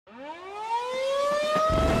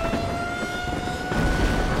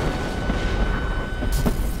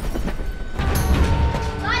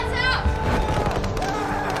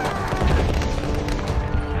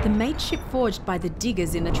The mateship forged by the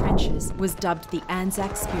diggers in the trenches was dubbed the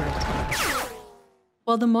Anzac Spirit.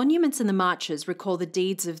 While the monuments and the marches recall the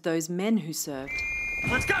deeds of those men who served,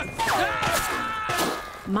 Let's go!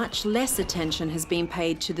 much less attention has been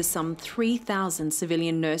paid to the some 3,000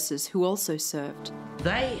 civilian nurses who also served.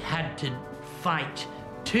 They had to fight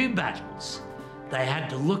 2 battles. They had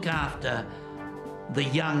to look after the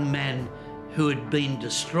young men who had been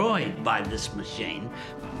destroyed by this machine.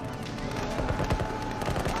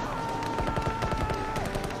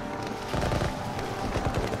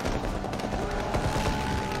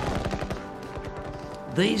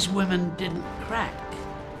 These women didn't crack.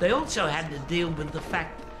 They also had to deal with the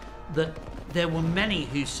fact that there were many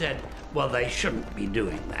who said, well, they shouldn't be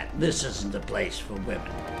doing that. This isn't a place for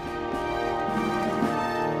women.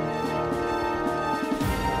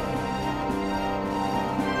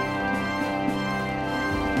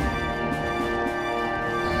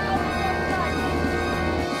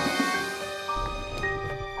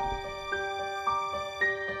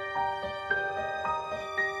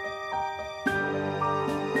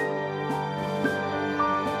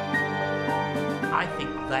 I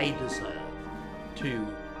think they deserve to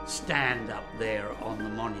stand up there on the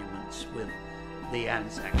monuments with the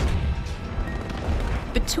Anzac.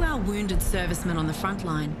 But to our wounded servicemen on the front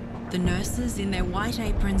line, the nurses in their white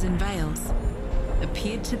aprons and veils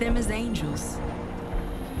appeared to them as angels.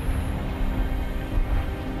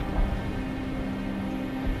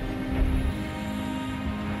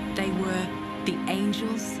 They were the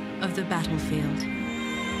angels of the battlefield.